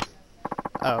as you.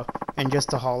 Oh, and just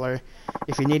to holler,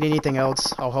 if you need anything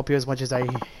else, I'll help you as much as I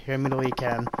humanly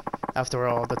can. After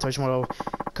all, the Toshimoto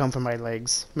come from my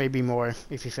legs. Maybe more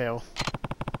if you fail.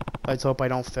 Let's hope I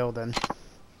don't fail then.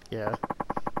 Yeah.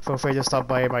 Feel free to stop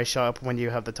by my shop when you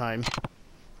have the time.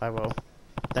 I will.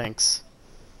 Thanks.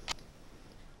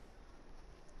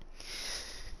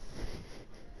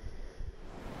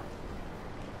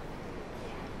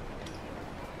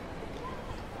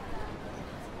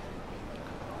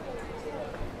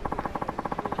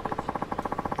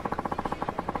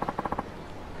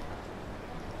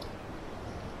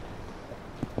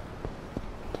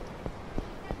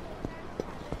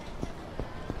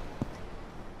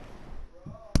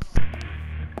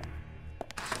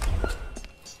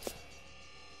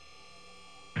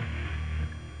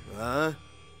ああ、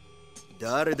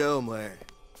誰だお前。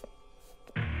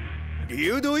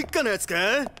流動一家のやつか？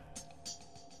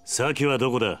先は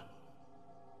どこだ？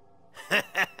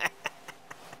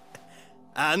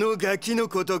あのガキの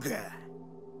ことか。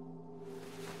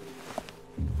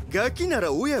ガキな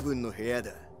ら親分の部屋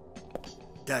だ。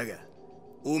だが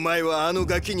お前はあの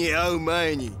ガキに会う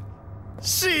前に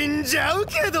死んじゃう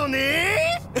けど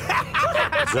ね。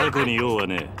雑魚に用は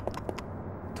ね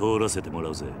え。通らせてもら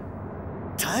うぜ。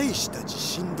大した自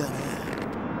信だな。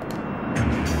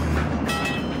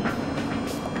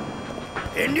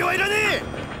遠慮はいらねえ。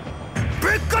ぶ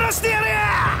っ殺してやれ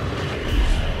や。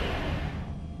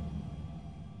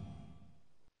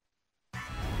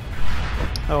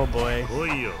Oh boy. 来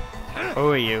いよ。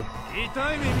 Who are you?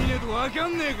 痛い目見ねえとわか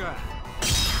んねえか。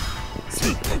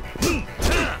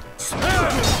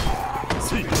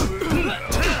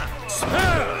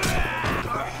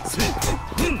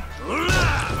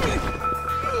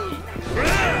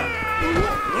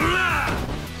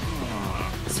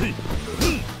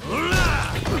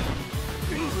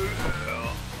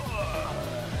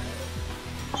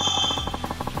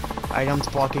Items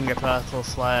blocking your path will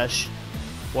flash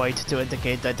white to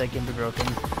indicate that they can be broken.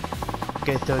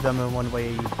 Get through them in one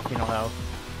way, you know how,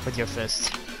 with your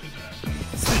fist.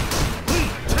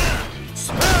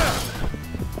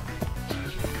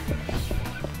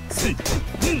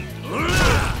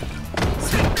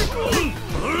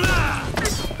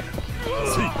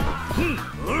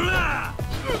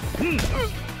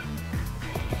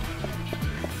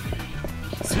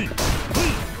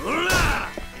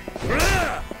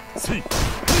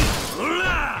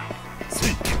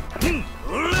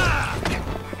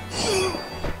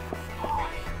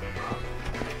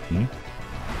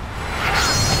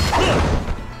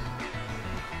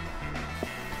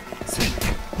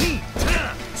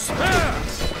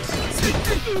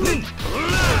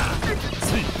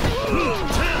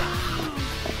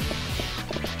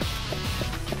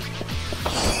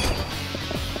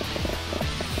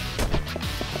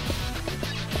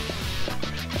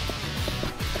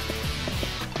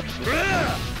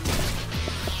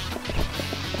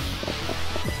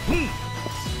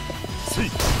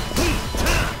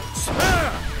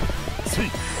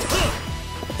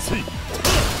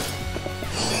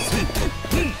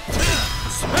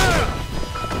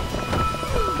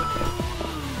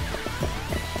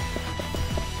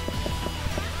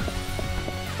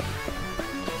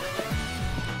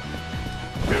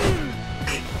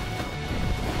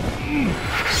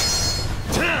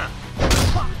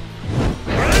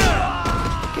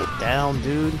 Down,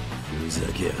 dude. ふざ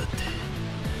けやがって。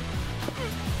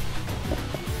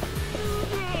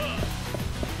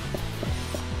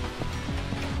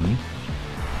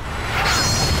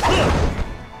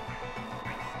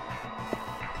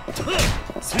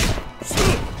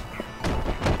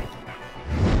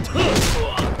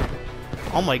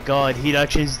Oh my god, heat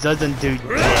actions doesn't do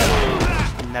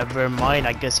damage. Never mind,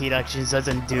 I guess heat actions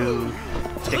doesn't do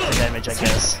extra damage, I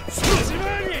guess.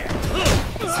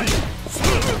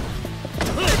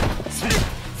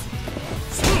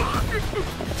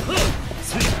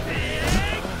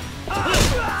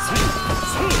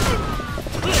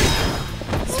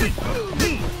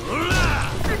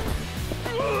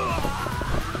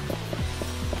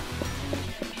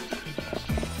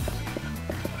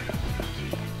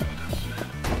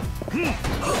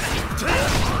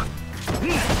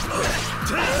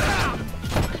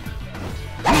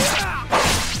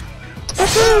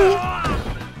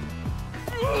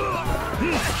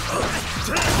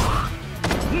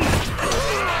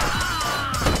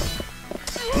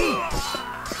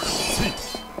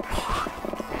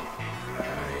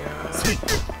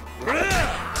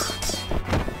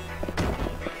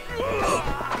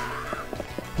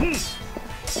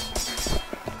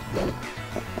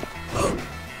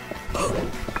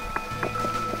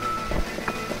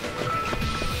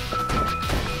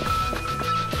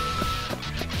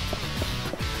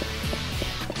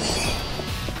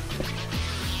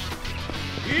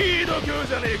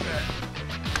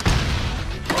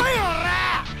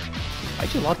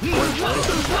 Why'd you lock the door?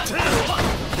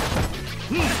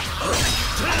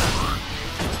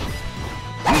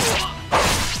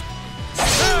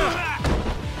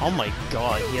 Oh my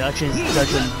god, he actually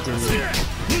doesn't do it.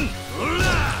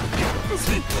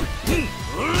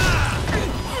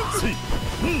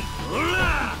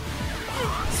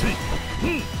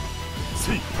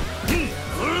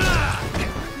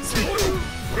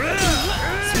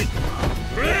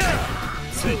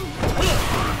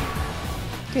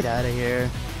 Get out of here.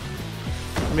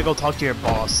 Let me go talk to your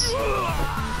boss.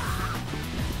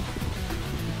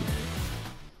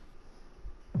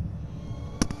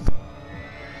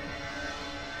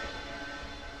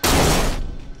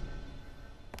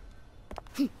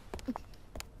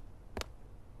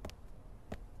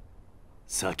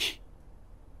 Saki.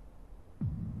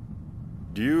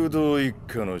 流動一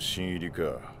家の新入りか。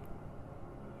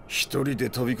一人で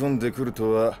飛び込んでくる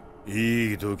とは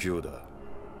いい度胸だ。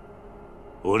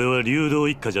俺は流動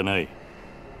一家じゃない。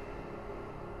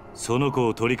その子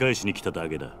を取り返しに来ただ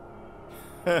けだ。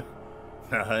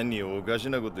何おかし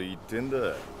なこと言ってんだ。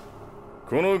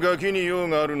このガキに用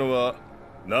があるのは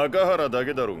中原だ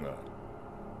けだろうが。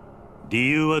理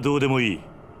由はどうでもいい。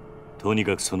とに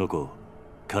かくその子を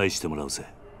返してもらうぜ。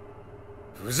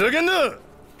ふざけんな。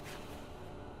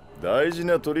大事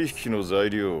な取引の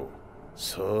材料、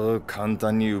そう簡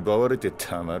単に奪われて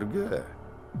たまるか。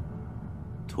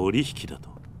取引だ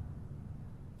と。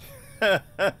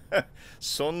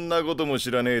そんなことも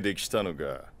知らねえで来たの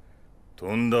か。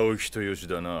とんだお人よし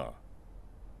だな。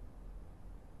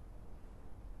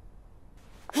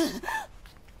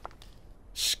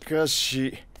しか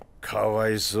しかわ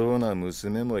いそうな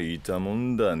娘もいたも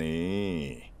んだ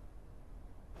ね。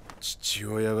父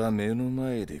親は目の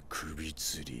前で首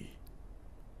吊り、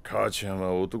母ちゃん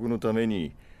は男のため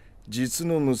に実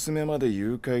の娘まで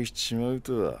誘拐しちまう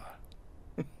とは。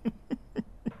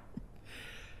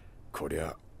こり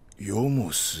ゃ世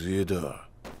も末だ。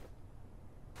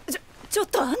ちょっ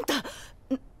とあんた、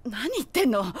何言って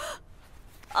んの。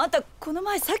あんたこの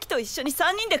前サキと一緒に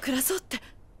3人で暮らそうって。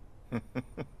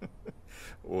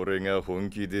俺が本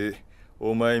気で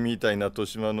お前みたいな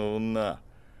年増の女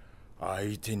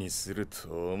相手にする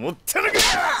と思ったのか。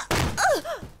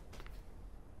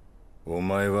お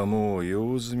前はもう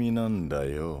用済みなんだ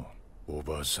よ、お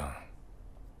ばさん。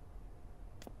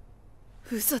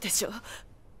嘘でしょ。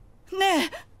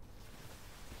ね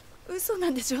え、嘘な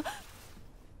んでしょ。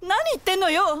何言ってん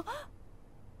のよ。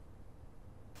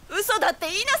嘘だって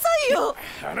言いなさいよ。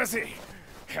話せ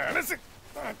話せ、こ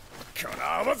の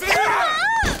合わせが。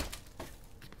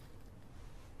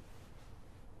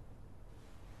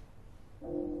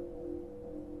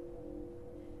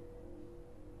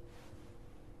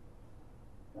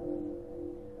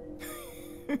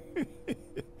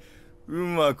う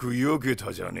まく避け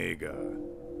たじゃねえか。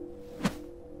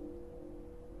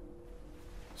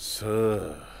さあ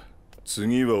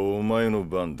次はお前の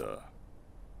番だ。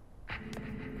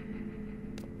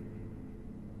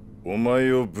お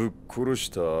前をぶっ殺し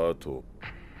た後、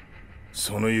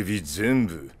その指全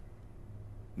部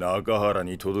中原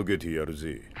に届けてやる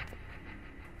ぜ。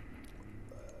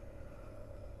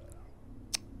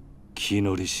気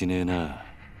乗りしねえな。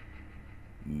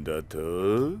だと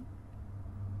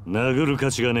殴る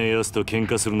価値がねえやつと喧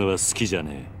嘩するのは好きじゃ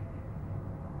ねえ。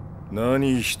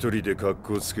何一人で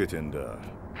格好つけてんだ。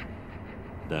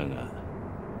だが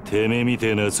てめえみ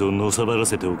てえなやつをのさばら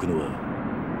せておくのは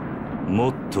も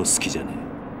っと好きじゃね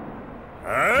え。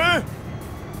ああ、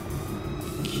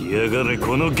来やがれ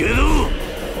このゲド。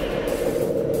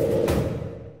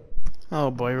 Oh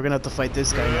boy, we're gonna have to fight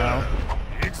this guy now.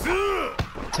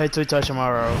 Tetsu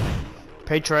Tashimaru,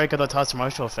 patriarch of the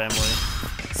Tatsumaru family.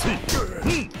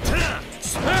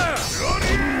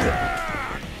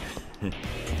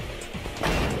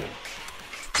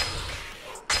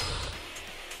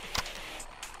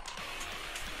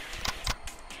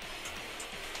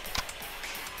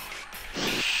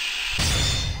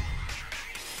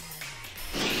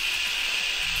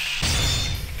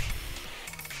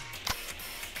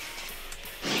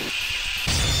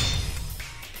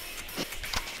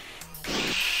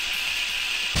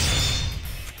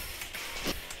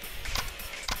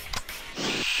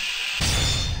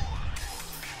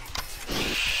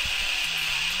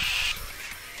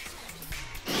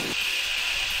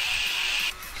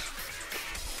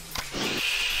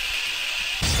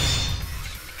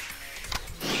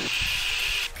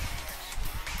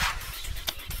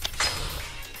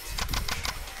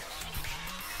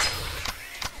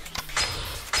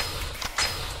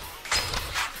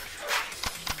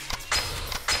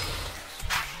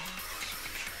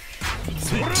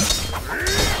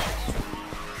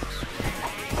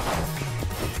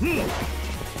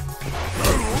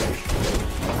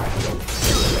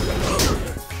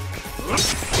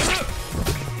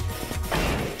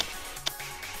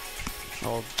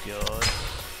 Oh god.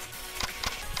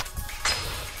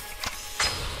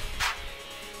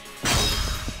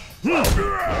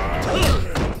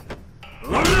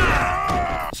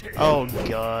 Oh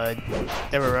god.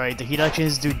 They were right. The heat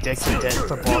actions do deck to death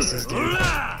for bosses, dude.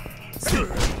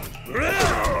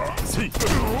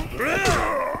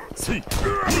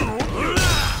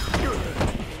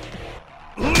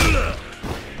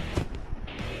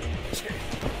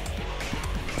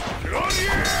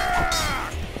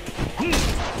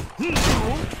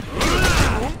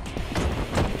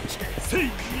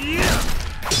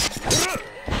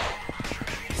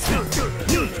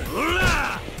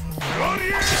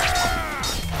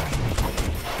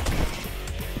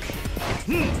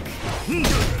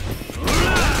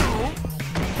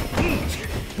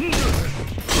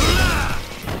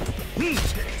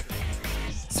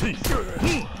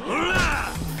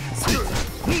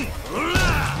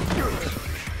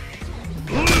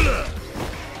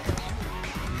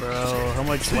 Bro, how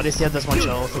much? Why does he have this much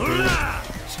health, dude?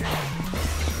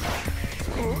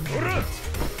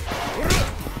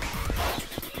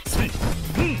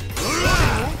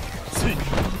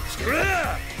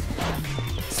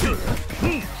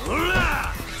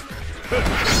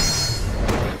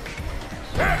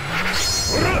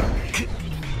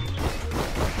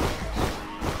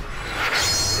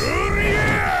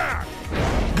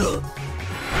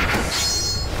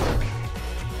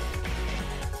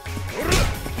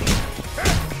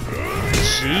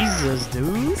 Jesus,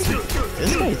 dude.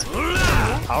 This guy's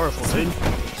powerful, dude.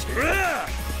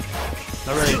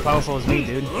 Not really as powerful as me,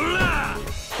 dude.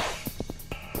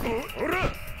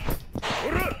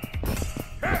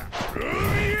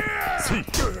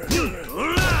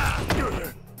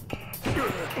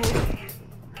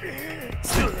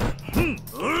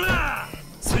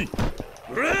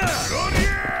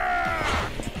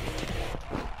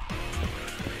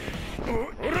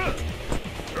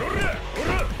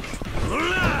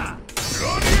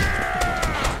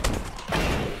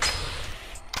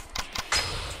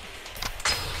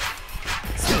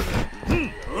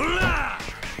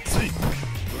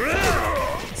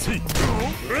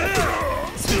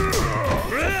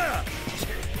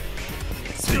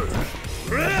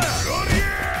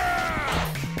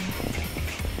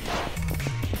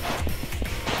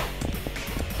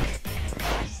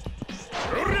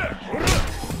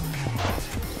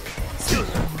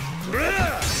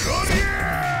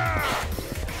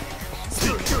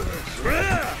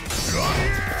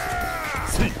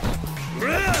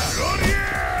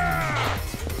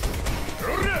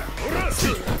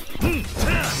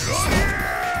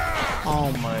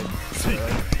 Oh my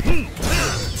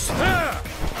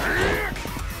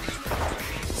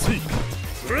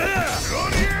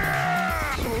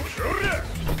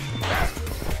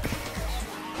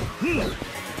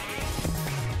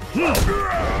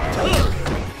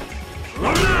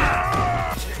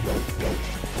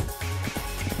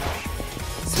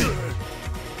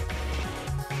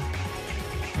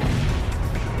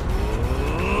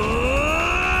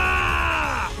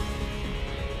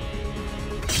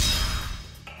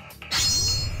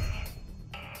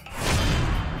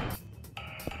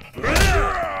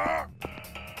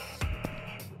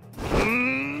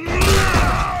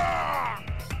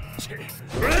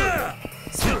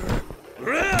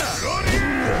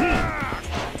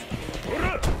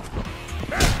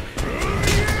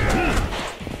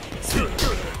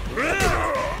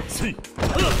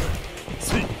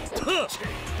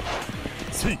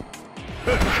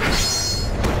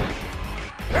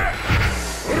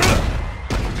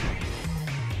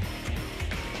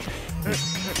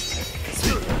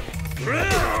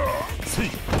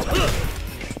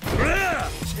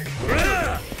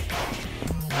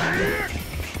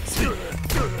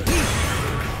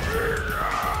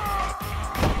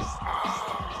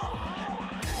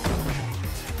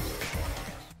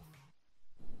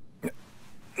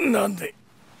なんで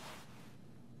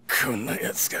こんな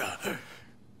やつが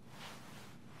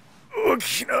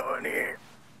沖縄に。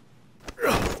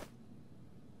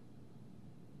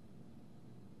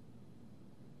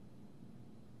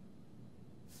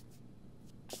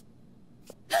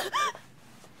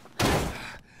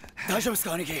大丈夫です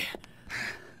か兄貴。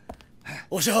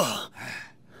お嬢、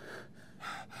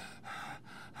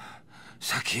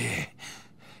先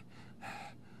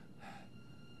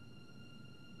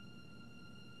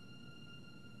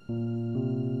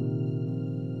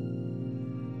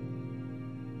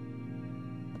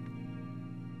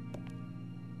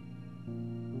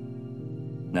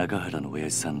中原の親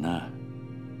父さんな、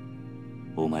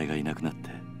お前がいなくなって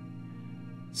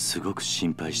すごく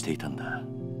心配していたんだ。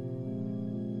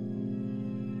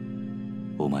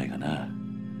お前がな、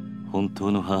本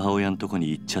当の母親のとこ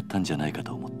に行っちゃったんじゃないか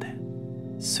と思って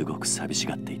すごく寂し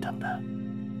がっていたんだ。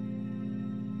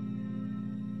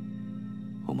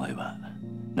お前は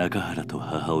中原と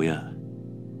母親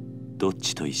どっ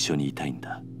ちと一緒にいたいん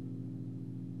だ？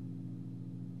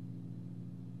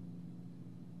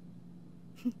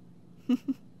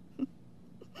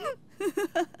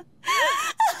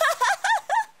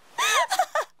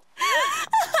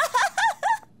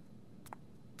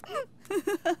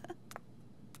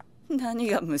何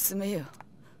が娘よ、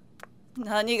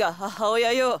何が母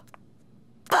親よ。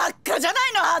バッカじゃな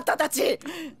いのあんたたち。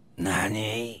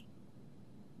何？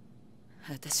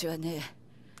私はね、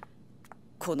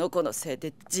この子のせい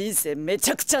で人生め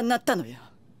ちゃくちゃになったのよ。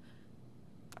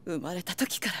生まれた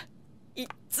時からいっ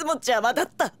つも邪魔だっ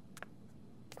た。こ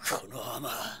のア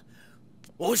マ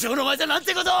王将の前じゃなん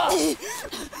てこと。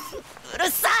うる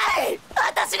さい、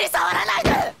私に触らない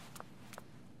で。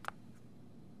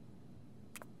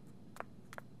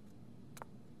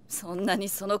そんなに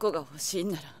その子が欲しい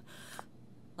んなら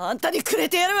あんたにくれ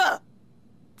てやるわ。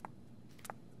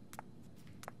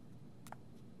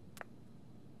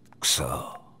く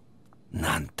そ、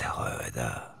なんて母親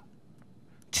だ。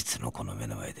実の子の目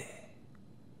の前で。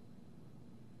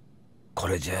こ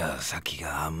れじゃあ先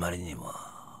があんまりにも。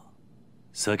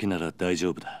先なら大丈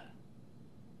夫だ。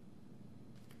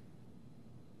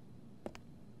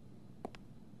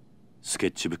スケ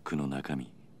ッチブックの中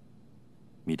身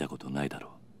見たことないだろ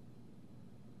う。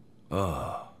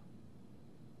ああ、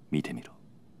見てみろ。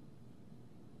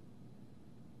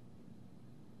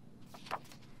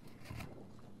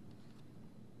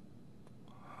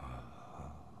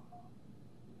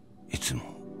いつも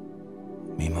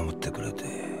見守ってくれて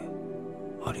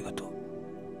ありがと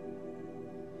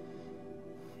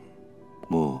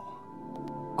う。も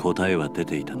う答えは出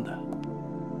ていたんだ。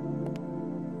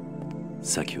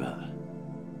サキは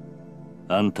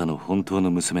あんたの本当の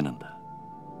娘なんだ。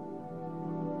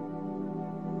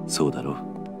そうだろ、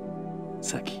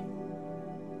サキ。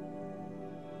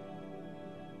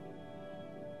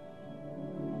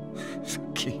さ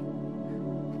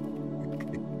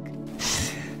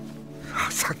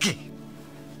っき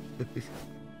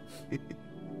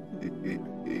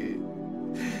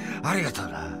ありがとう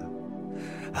な、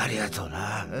ありがとう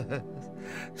な、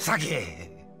さき。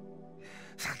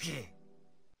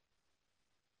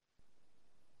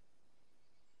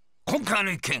今回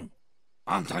の一件、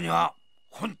あんたには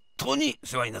本当に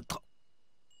世話になった。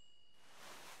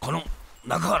この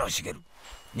中原茂、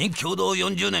任共同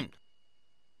40年、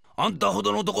あんたほ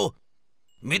どの男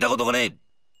見たことがね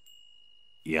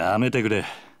え。やめてくれ。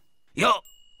いや、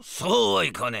そうは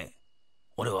いかねえ。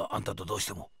俺はあんたとどうし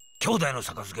ても兄弟の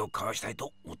杯を交わしたい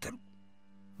と思ってる。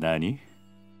何？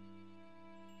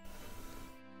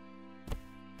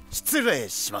失礼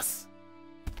します。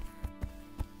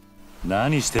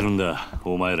何してるんだ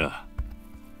お前ら。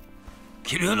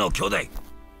桐生の兄弟、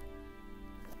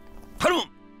頼む。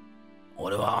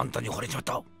俺はあんたに惚れちまっ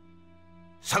た。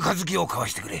杯を交わ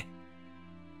してくれ。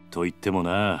と言っても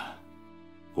な、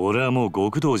俺はもう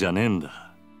極道じゃねえん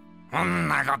だ。そん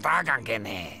なことは関係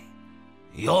ね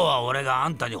え。要は俺があ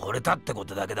んたに惚れたってこ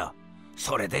とだけだ。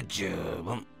それで十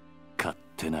分。勝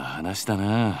手な話だ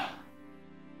な。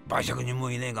売借人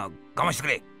もいねえが我慢してく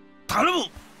れ。頼む。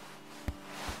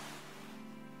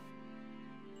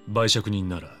売借人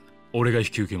なら俺が引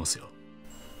き受けますよ。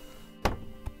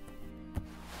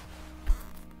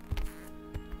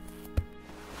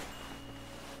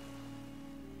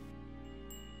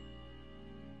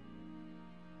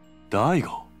大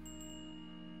悟。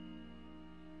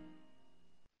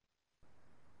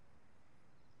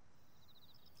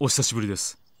お久しぶりで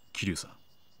す、桐生さん。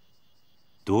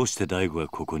どうして大悟が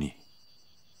ここに？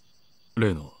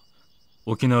例の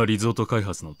沖縄リゾート開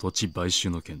発の土地買収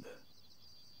の件で。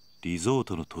リゾー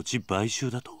トの土地買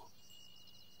収だと？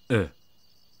ええ、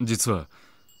実は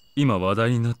今話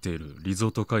題になっているリゾ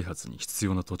ート開発に必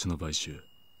要な土地の買収、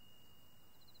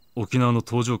沖縄の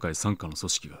東上会傘下の組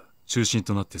織が中心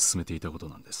となって進めていたこと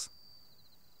なんです。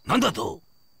なんだと？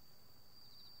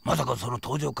まさかその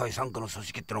東上会傘下の組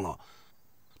織ってのが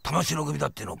玉城組だ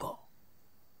ってのか？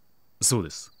そうで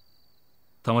す。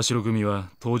玉城組は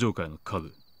東上会の下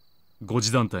部5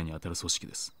次団体にあたる組織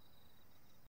です。